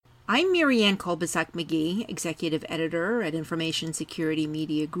I'm Marianne Kolbasuk-McGee, Executive Editor at Information Security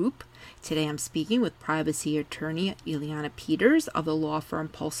Media Group. Today I'm speaking with privacy attorney Ileana Peters of the law firm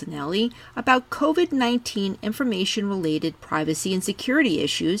Polsinelli about COVID-19 information-related privacy and security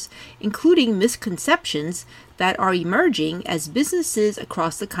issues, including misconceptions that are emerging as businesses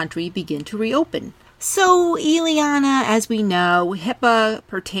across the country begin to reopen. So, Ileana, as we know, HIPAA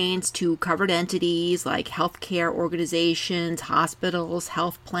pertains to covered entities like healthcare organizations, hospitals,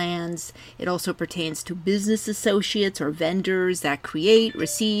 health plans. It also pertains to business associates or vendors that create,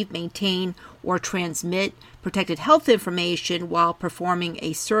 receive, maintain, or transmit protected health information while performing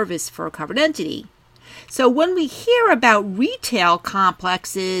a service for a covered entity. So when we hear about retail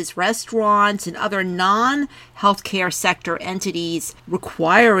complexes, restaurants, and other non-healthcare sector entities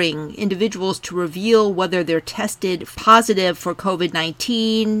requiring individuals to reveal whether they're tested positive for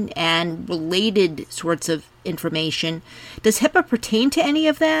COVID-19 and related sorts of information, does HIPAA pertain to any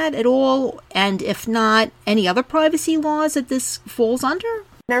of that at all? And if not, any other privacy laws that this falls under?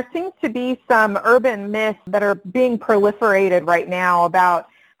 There seems to be some urban myths that are being proliferated right now about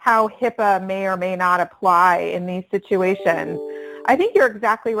how HIPAA may or may not apply in these situations. I think you're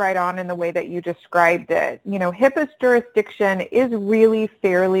exactly right on in the way that you described it. HIPAA's jurisdiction is really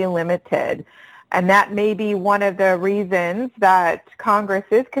fairly limited, and that may be one of the reasons that Congress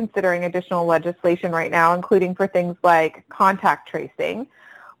is considering additional legislation right now, including for things like contact tracing.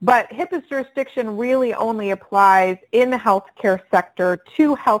 But HIPAA's jurisdiction really only applies in the healthcare sector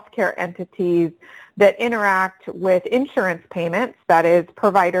to healthcare entities that interact with insurance payments, that is,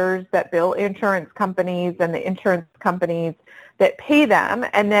 providers that bill insurance companies and the insurance companies that pay them,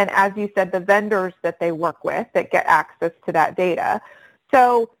 and then, as you said, the vendors that they work with that get access to that data.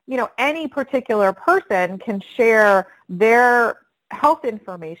 So, any particular person can share their health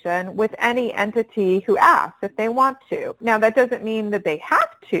information with any entity who asks if they want to. Now, that doesn't mean that they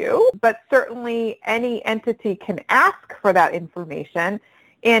have to, but certainly any entity can ask for that information.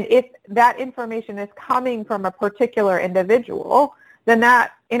 And if that information is coming from a particular individual, then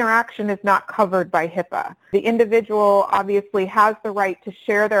that interaction is not covered by HIPAA. The individual obviously has the right to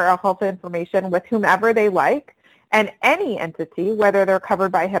share their health information with whomever they like, and any entity, whether they're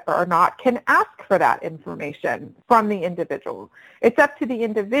covered by HIPAA or not, can ask for that information from the individual. It's up to the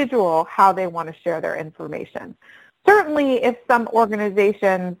individual how they want to share their information. Certainly, if some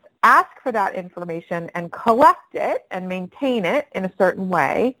organizations ask for that information and collect it and maintain it in a certain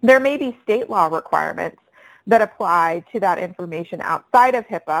way, there may be state law requirements that apply to that information outside of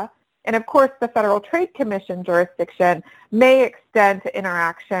HIPAA. And of course, the Federal Trade Commission jurisdiction may extend to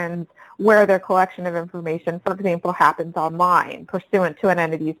interactions where their collection of information, for example, happens online pursuant to an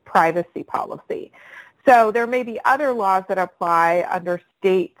entity's privacy policy. So there may be other laws that apply under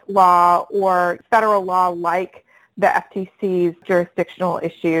state law or federal law like the FTC's jurisdictional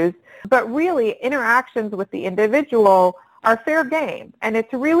issues. But really, interactions with the individual are fair game, and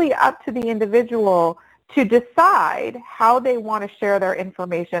it's really up to the individual to decide how they want to share their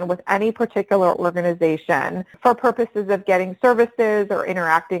information with any particular organization for purposes of getting services or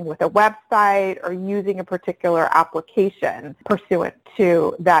interacting with a website or using a particular application pursuant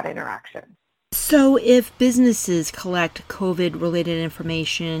to that interaction. So if businesses collect COVID-related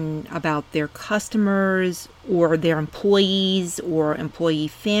information about their customers or their employees or employee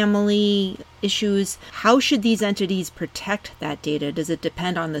family issues, how should these entities protect that data? Does it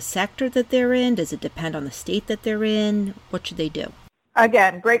depend on the sector that they're in? Does it depend on the state that they're in? What should they do?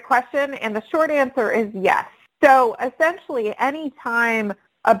 Again, great question, and the short answer is yes. So essentially, any time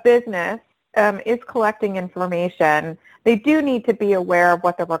a business is collecting information, they do need to be aware of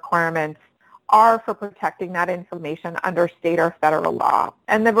what the requirements are for protecting that information under state or federal law.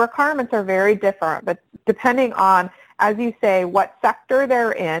 And the requirements are very different, but depending on, as you say, what sector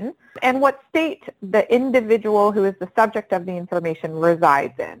they're in and what state the individual who is the subject of the information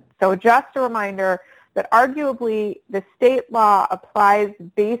resides in. So just a reminder that arguably the state law applies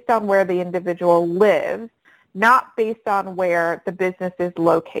based on where the individual lives, not based on where the business is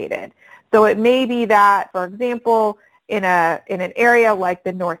located. So it may be that, for example, in an area like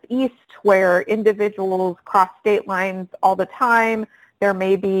the Northeast where individuals cross state lines all the time, there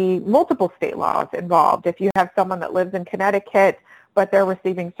may be multiple state laws involved. If you have someone that lives in Connecticut but they're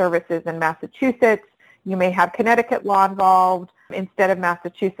receiving services in Massachusetts, you may have Connecticut law involved instead of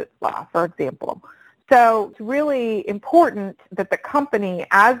Massachusetts law, for example. So it's really important that the company,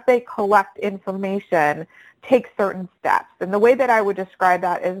 as they collect information, take certain steps. And the way that I would describe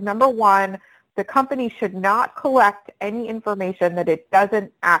that is, number one, the company should not collect any information that it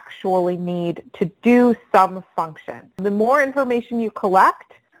doesn't actually need to do some function. The more information you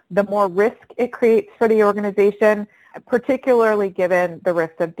collect, the more risk it creates for the organization, particularly given the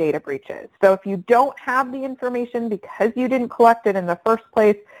risk of data breaches. So if you don't have the information because you didn't collect it in the first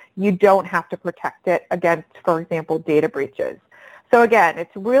place, you don't have to protect it against, for example, data breaches. So again,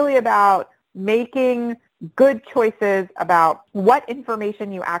 it's really about making good choices about what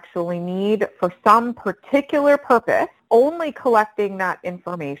information you actually need for some particular purpose, only collecting that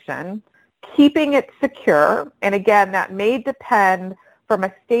information, keeping it secure, and again, that may depend from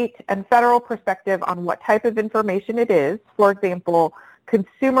a state and federal perspective on what type of information it is. For example,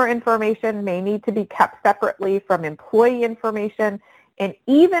 consumer information may need to be kept separately from employee information, and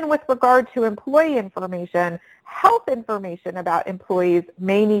even with regard to employee information, health information about employees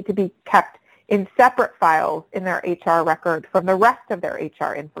may need to be kept in separate files in their HR record from the rest of their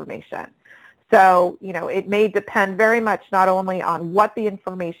HR information. So, it may depend very much not only on what the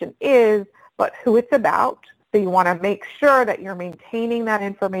information is, but who it's about. So you want to make sure that you're maintaining that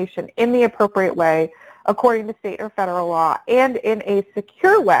information in the appropriate way according to state or federal law and in a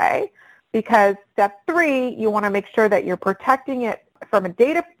secure way, because step 3, you want to make sure that you're protecting it from a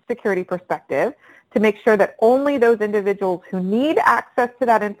data security perspective to make sure that only those individuals who need access to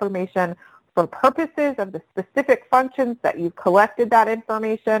that information for purposes of the specific functions that you've collected that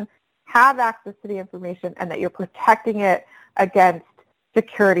information have access to the information, and that you're protecting it against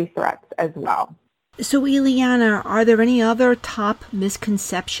security threats as well. So, Ileana, are there any other top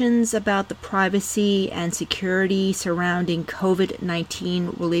misconceptions about the privacy and security surrounding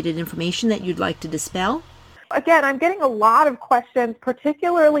COVID-19 related information that you'd like to dispel? Again, I'm getting a lot of questions,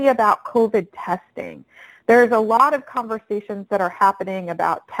 particularly about COVID testing. There's a lot of conversations that are happening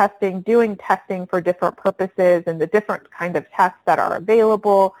about testing, doing testing for different purposes and the different kind of tests that are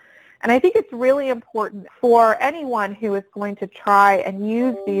available. And I think it's really important for anyone who is going to try and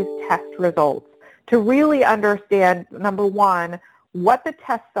use these test results to really understand, number one, what the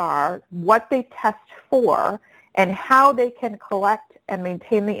tests are, what they test for, and how they can collect and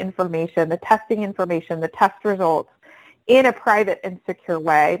maintain the information, the testing information, the test results in a private and secure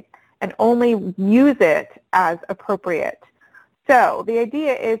way, and only use it as appropriate. So the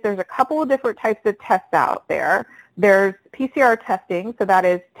idea is there's a couple of different types of tests out there. There's PCR testing, so that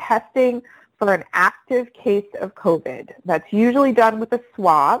is testing for an active case of COVID. That's usually done with a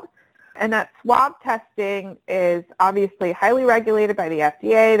swab. And that swab testing is obviously highly regulated by the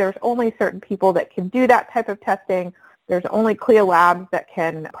FDA. There's only certain people that can do that type of testing. There's only CLIA labs that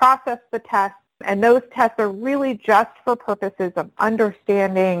can process the test. And those tests are really just for purposes of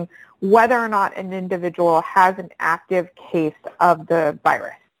understanding whether or not an individual has an active case of the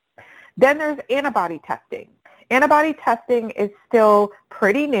virus. Then there's antibody testing. Antibody testing is still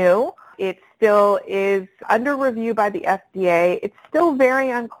pretty new. It still is under review by the FDA. It's still very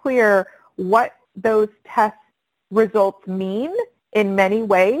unclear what those test results mean in many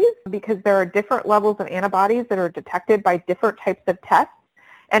ways, because there are different levels of antibodies that are detected by different types of tests,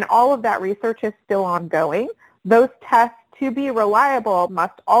 and all of that research is still ongoing. Those tests, to be reliable,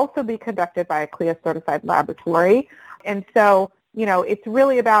 must also be conducted by a CLIA-certified laboratory. And so, it's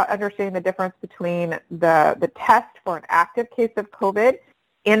really about understanding the difference between the test for an active case of COVID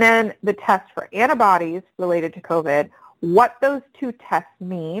and then the test for antibodies related to COVID, what those two tests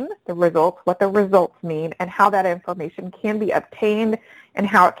mean, what the results mean, and how that information can be obtained and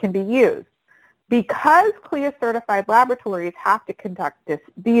how it can be used. Because CLIA-certified laboratories have to conduct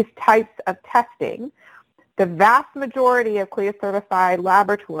these types of testing, the vast majority of CLIA-certified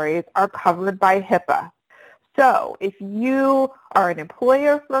laboratories are covered by HIPAA. So if you are an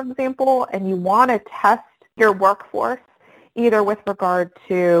employer, for example, and you want to test your workforce, either with regard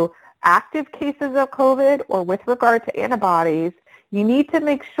to active cases of COVID or with regard to antibodies, you need to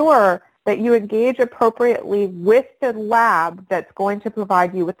make sure that you engage appropriately with the lab that's going to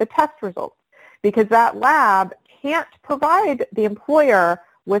provide you with the test results, because that lab can't provide the employer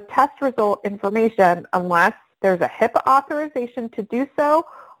with test result information unless there's a HIPAA authorization to do so,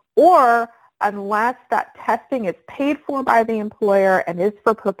 or unless that testing is paid for by the employer and is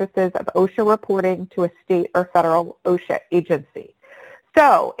for purposes of OSHA reporting to a state or federal OSHA agency.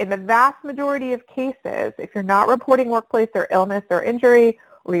 So in the vast majority of cases, if you're not reporting workplace or illness or injury,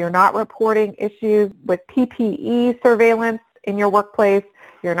 or you're not reporting issues with PPE surveillance in your workplace,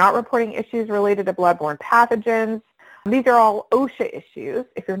 you're not reporting issues related to bloodborne pathogens, these are all OSHA issues.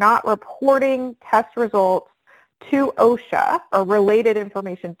 If you're not reporting test results to OSHA or related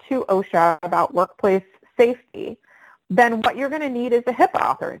information to OSHA about workplace safety, then what you're going to need is a HIPAA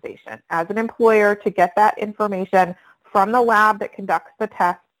authorization as an employer to get that information from the lab that conducts the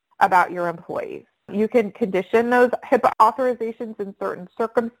test about your employees. You can condition those HIPAA authorizations in certain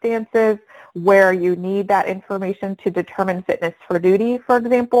circumstances where you need that information to determine fitness for duty, for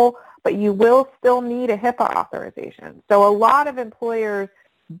example, but you will still need a HIPAA authorization. So a lot of employers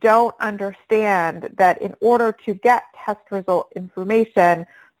don't understand that in order to get test result information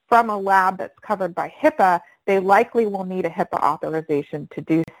from a lab that's covered by HIPAA, they likely will need a HIPAA authorization to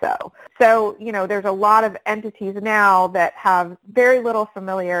do so. So, there's a lot of entities now that have very little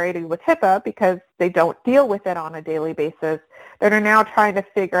familiarity with HIPAA because they don't deal with it on a daily basis that are now trying to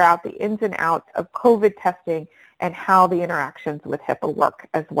figure out the ins and outs of COVID testing and how the interactions with HIPAA work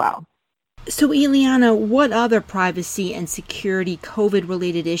as well. So, Ileana, what other privacy and security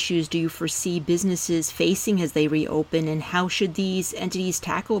COVID-related issues do you foresee businesses facing as they reopen, and how should these entities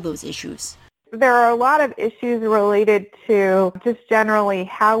tackle those issues? There are a lot of issues related to just generally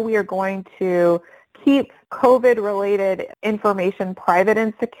how we are going to keep COVID-related information private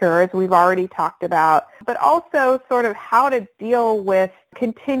and secure, as we've already talked about, but also sort of how to deal with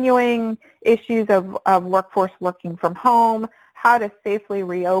continuing issues of workforce working from home, how to safely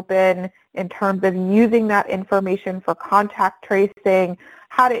reopen in terms of using that information for contact tracing,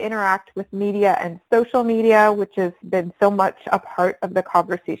 how to interact with media and social media, which has been so much a part of the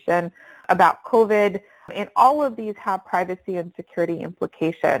conversation about COVID. And all of these have privacy and security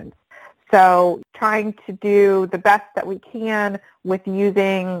implications. So trying to do the best that we can with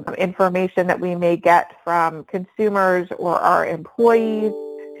using information that we may get from consumers or our employees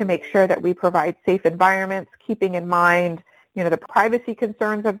to make sure that we provide safe environments, keeping in mind the privacy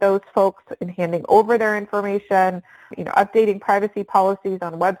concerns of those folks in handing over their information, updating privacy policies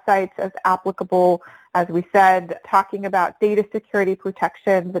on websites as applicable, as we said, talking about data security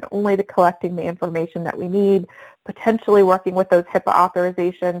protections and only collecting the information that we need, potentially working with those HIPAA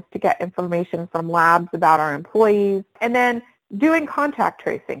authorizations to get information from labs about our employees, and then doing contact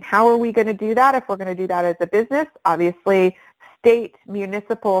tracing. How are we going to do that if we're going to do that as a business? Obviously, state,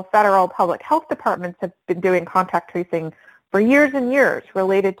 municipal, federal, public health departments have been doing contact tracing for years and years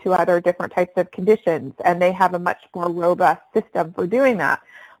related to other different types of conditions, and they have a much more robust system for doing that.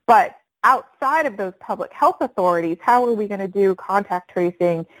 But outside of those public health authorities, how are we going to do contact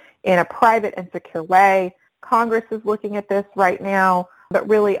tracing in a private and secure way? Congress is looking at this right now, but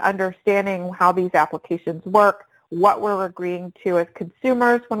really understanding how these applications work, what we're agreeing to as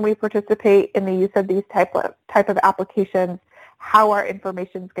consumers when we participate in the use of these type of applications, how our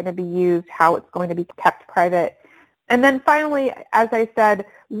information is going to be used, how it's going to be kept private. And then finally, as I said,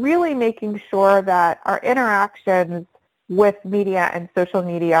 really making sure that our interactions with media and social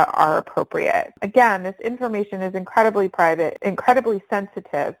media are appropriate. Again, this information is incredibly private, incredibly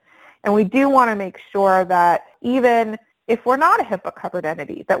sensitive, and we do want to make sure that even if we're not a HIPAA-covered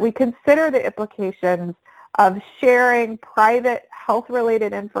entity, that we consider the implications of sharing private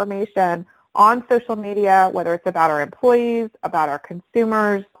health-related information on social media, whether it's about our employees, about our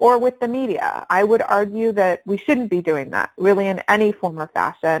consumers, or with the media. I would argue that we shouldn't be doing that really in any form or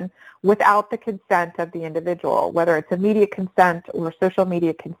fashion without the consent of the individual, whether it's a media consent or social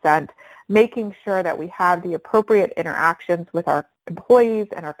media consent, making sure that we have the appropriate interactions with our employees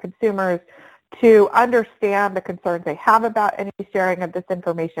and our consumers to understand the concerns they have about any sharing of this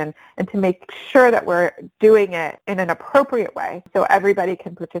information and to make sure that we're doing it in an appropriate way so everybody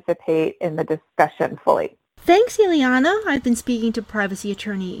can participate in the discussion fully. Thanks, Ileana. I've been speaking to privacy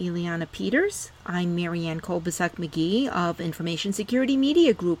attorney Ileana Peters. I'm Marianne Kolbasuk-McGee of Information Security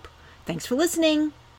Media Group. Thanks for listening.